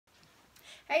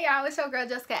Hey y'all, it's your girl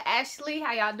Jessica Ashley.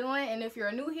 How y'all doing? And if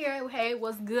you're new here, hey,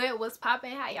 what's good? What's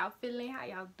popping? How y'all feeling? How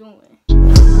y'all doing?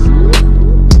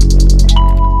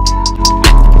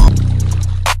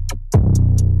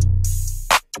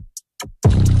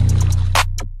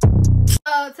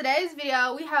 So today's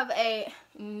video, we have a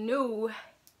new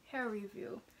hair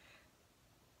review.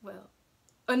 Well,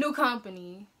 a new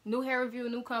company, new hair review,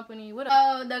 new company. What?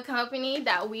 Oh, the company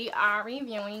that we are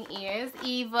reviewing is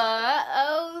Eva.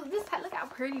 Oh, look how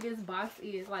pretty this box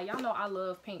is. Like, y'all know I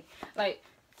love pink. Like,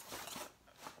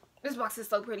 this box is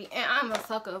so pretty, and I'm a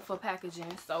sucker for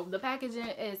packaging. So the packaging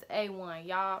is A1,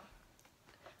 y'all.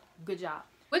 Good job.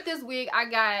 With this wig, I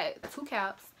got 2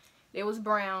 caps. It was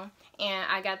brown, and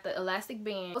I got the elastic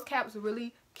band. Those caps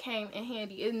really came in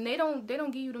handy, and they don't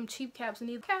give you them cheap caps. And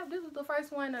these cap, this was the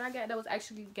first one that I got that was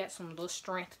actually got some little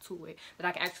strength to it that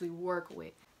I can actually work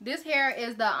with. This hair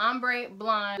is the Ombre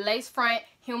blonde lace front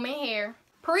human hair,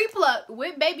 pre-plucked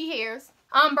with baby hairs,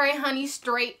 ombre honey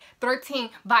straight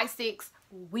 13x6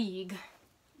 wig.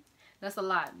 That's a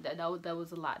lot. That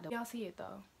was a lot. Y'all see it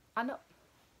though? I know.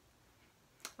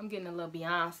 I'm getting a little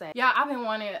Beyonce. Yeah, I've been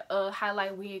wanting a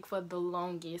highlight wig for the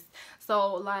longest.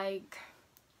 So like,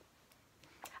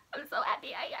 I'm so happy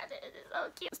I got it. It's so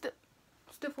cute.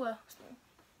 Stiff well.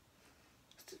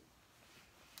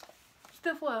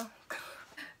 Stiff well.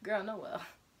 Girl, no well.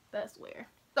 That's where.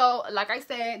 So like I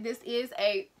said, this is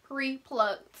a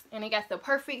pre-plucked, and it got the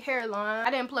perfect hairline. I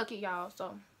didn't pluck it, y'all.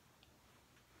 So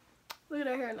look at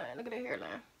that hairline. Look at that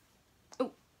hairline.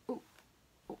 Ooh, ooh,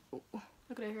 ooh, ooh.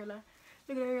 Look at that hairline.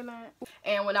 Look at the hairline.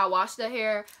 And when I wash the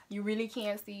hair, you really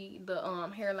can't see the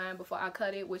hairline before I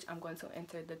cut it, which I'm going to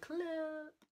enter the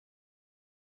clip.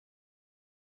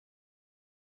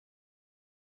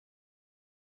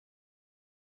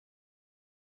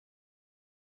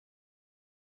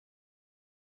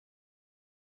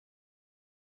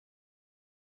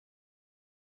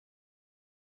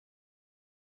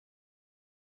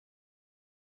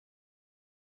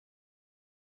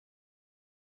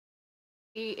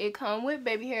 It come with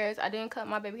baby hairs. I didn't cut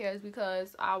my baby hairs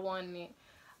because I wasn't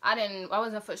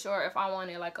for sure if I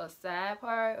wanted like a side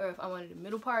part or if I wanted the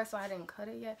middle part, so I didn't cut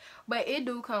it yet. But it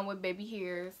do come with baby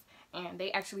hairs, and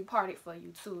they actually part it for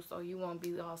you too, so you won't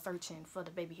be all searching for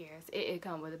the baby hairs. It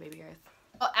come with the baby hairs.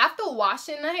 After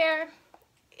washing the hair,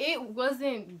 it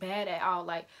wasn't bad at all.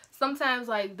 Like, sometimes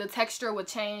like the texture would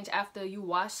change after you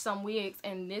wash some wigs,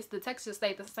 and the texture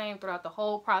stayed the same throughout the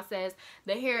whole process.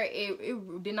 The hair,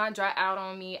 it did not dry out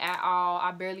on me at all.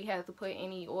 I barely had to put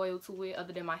any oil to it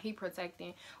other than my heat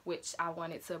protectant, which I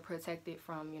wanted to protect it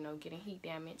from, you know, getting heat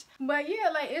damage. But yeah,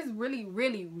 like, it's really,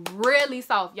 really, really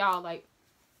soft, y'all. Like,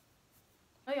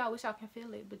 oh, y'all wish y'all can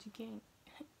feel it, but you can't.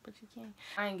 But you can.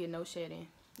 I ain't getting no shedding.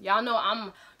 Y'all know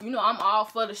I'm all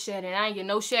for the shedding. I ain't get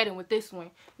no shedding with this one.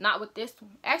 Not with this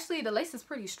one. Actually, the lace is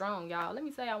pretty strong, y'all. Let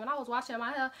me tell y'all, when I was washing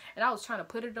my hair and I was trying to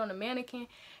put it on the mannequin,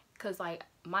 because like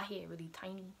my hair really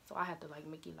tiny, so I have to like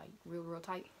make it like real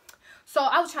tight. So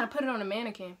I was trying to put it on the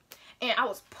mannequin, and I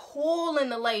was pulling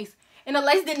the lace, and the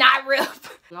lace did not rip.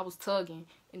 I was tugging,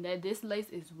 and this lace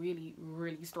is really,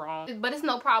 really strong. But it's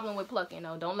no problem with plucking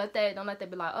though. Don't let that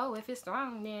be like, oh, if it's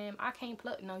strong then I can't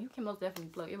pluck. No, you can most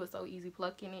definitely pluck. It was so easy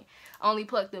plucking it. I only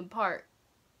plucked the part,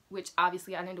 which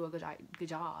obviously I didn't do a good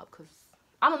job because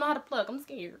I don't know how to pluck. I'm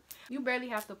scared. You barely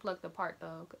have to pluck the part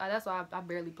though. That's why I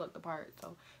barely plucked the part.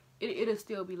 So it'll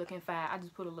still be looking fine. I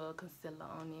just put a little concealer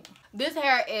on it. This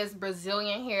hair is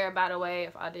Brazilian hair, by the way,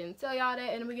 if I didn't tell y'all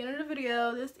that in the beginning of the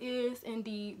video. This is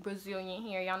indeed Brazilian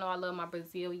hair. Y'all know I love my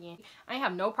Brazilian. I ain't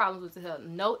have no problems with the hair.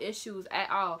 No issues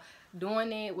at all.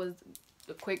 Doing it was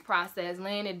a quick process.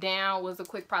 Laying it down was a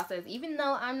quick process. Even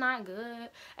though I'm not good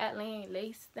at laying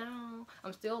lace down,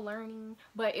 I'm still learning.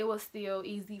 But it was still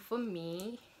easy for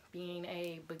me, being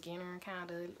a beginner kind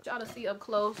of. Y'all to see up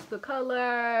close the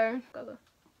color.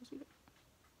 You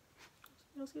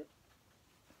see it?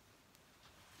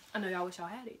 I know y'all wish y'all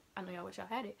had it. I know y'all wish y'all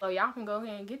had it. So y'all can go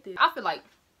ahead and get this. I feel like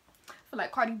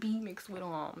Cardi B mixed with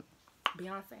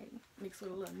Beyonce mixed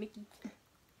with a little Nicki.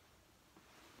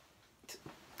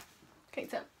 Can't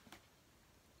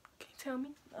tell me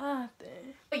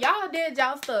nothing. But y'all did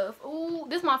y'all stuff. Ooh,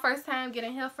 this is my first time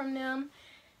getting help from them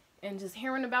and just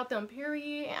hearing about them,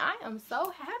 period. And I am so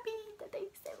happy that they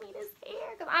sent me this hair,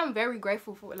 because I'm very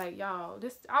grateful for it. Like, y'all,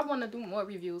 I want to do more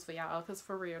reviews for y'all, because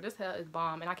for real, this hair is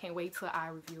bomb, and I can't wait till I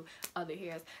review other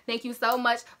hairs. Thank you so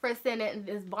much for sending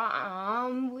this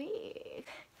bomb wig.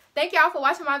 Thank y'all for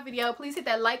watching my video. Please hit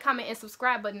that like, comment, and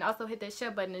subscribe button. Also hit that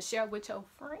share button to share with your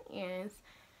friends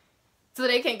so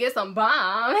they can get some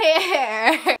bomb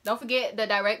hair. Don't forget, the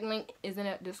direct link is in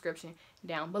the description.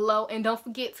 down below. And don't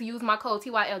forget to use my code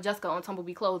Tyl.Jessicaaa on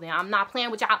Tumblebee Clothing. I'm not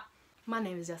playing with y'all. My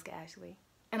name is Jessica Ashley,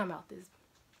 and I'm out this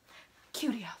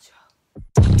cutie out, y'all.